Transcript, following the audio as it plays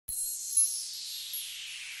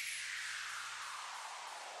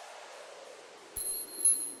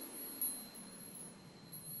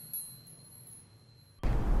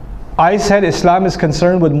I said Islam is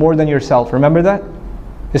concerned with more than yourself. Remember that?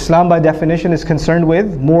 Islam by definition is concerned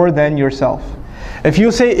with more than yourself. If you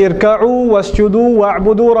say irka'u wasjudu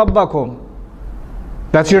wa'budu rabbakum,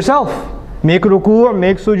 that's yourself. Make ruku',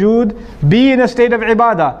 make sujood, be in a state of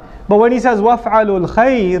ibadah. But when he says waf'alul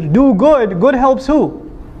khair, do good, good helps who?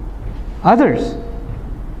 Others.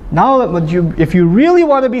 Now if you really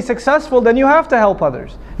want to be successful, then you have to help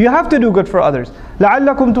others. You have to do good for others.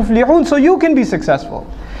 لَعَلَّكُمْ تُفْلِحُونَ, so you can be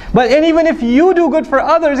successful. And even if you do good for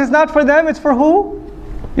others, it's not for them, it's for who?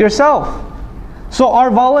 Yourself. So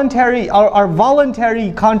our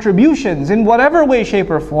voluntary contributions in whatever way, shape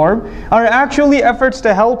or form are actually efforts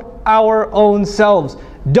to help our own selves.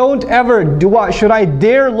 Don't ever should I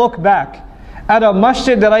dare look back at a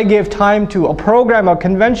masjid that I gave time to, a program, a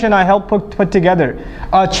convention I helped put together,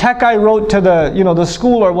 a check I wrote to the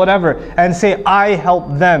school or whatever, and say I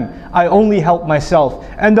helped them. I only help myself.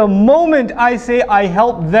 And the moment I say I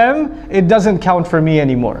help them, it doesn't count for me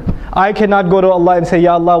anymore. I cannot go to Allah and say,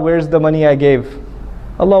 Ya Allah, where's the money I gave?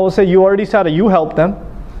 Allah will say, you already said it, you helped them.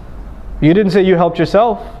 You didn't say you helped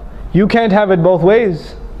yourself. You can't have it both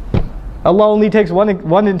ways. Allah only takes one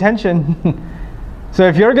intention. So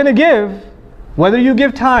if you're going to give, whether you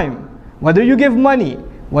give time, whether you give money,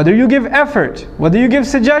 whether you give effort, whether you give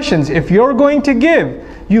suggestions, if you're going to give,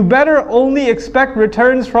 you better only expect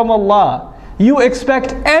returns from Allah. You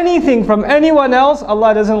expect anything from anyone else,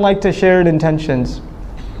 Allah doesn't like to share intentions.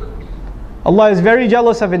 Allah is very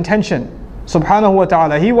jealous of intention, subhanahu wa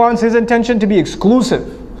ta'ala. He wants His intention to be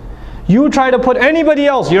exclusive. You try to put anybody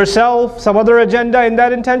else, yourself, some other agenda in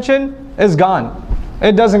that intention, is gone.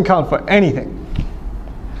 It doesn't count for anything.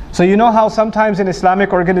 So you know how sometimes in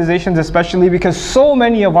Islamic organizations, especially because so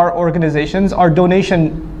many of our organizations are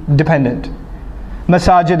donation dependent.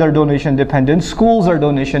 Masajid are donation dependent, schools are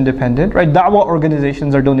donation dependent, right? Da'wah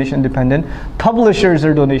organizations are donation dependent, publishers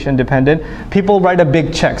are donation dependent. People write a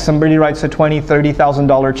big check, somebody writes a $20,000,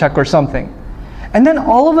 $30,000 check or something. And then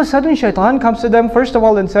all of a sudden shaitan comes to them first of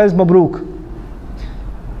all and says, Mabruk.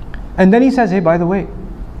 And then he says, hey, by the way,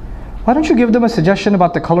 why don't you give them a suggestion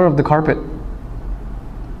about the color of the carpet?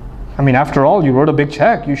 I mean, after all, you wrote a big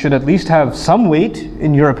check. You should at least have some weight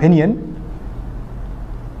in your opinion.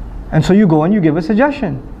 And so you go and you give a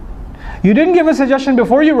suggestion. You didn't give a suggestion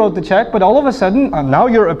before you wrote the check, but all of a sudden, now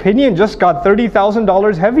your opinion just got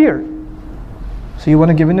 $30,000 heavier. So you want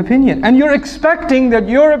to give an opinion. And you're expecting that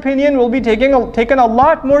your opinion will be taken a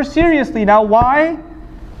lot more seriously. Now why?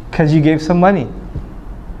 Because you gave some money.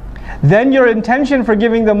 Then your intention for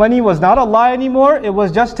giving the money was not Allah anymore. It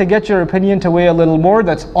was just to get your opinion to weigh a little more.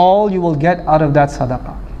 That's all you will get out of that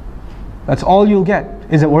sadaqah. That's all you'll get.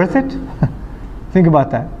 Is it worth it? Think about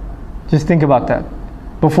that. Just think about that.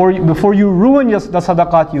 Before you ruin the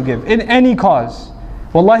sadaqat you give. In any cause.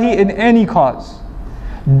 Wallahi, in any cause.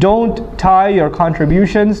 Don't tie your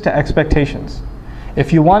contributions to expectations.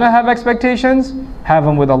 If you want to have expectations, have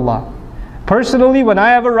them with Allah. Personally, when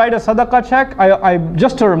I ever write a sadaqah check, I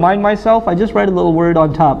just to remind myself, I just write a little word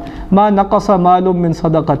on top. Ma naqasa malum min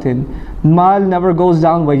sadaqatin. Mal never goes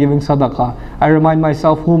down by giving sadaqah. I remind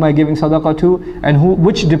myself who am I giving sadaqah to and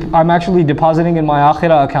which I'm actually depositing in my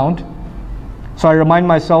akhirah account. So I remind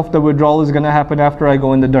myself the withdrawal is going to happen after I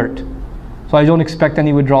go in the dirt. So I don't expect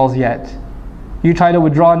any withdrawals yet. You try to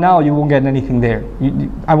withdraw now, you won't get anything there.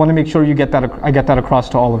 I want to make sure I get that across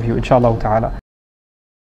to all of you, inshallah ta'ala.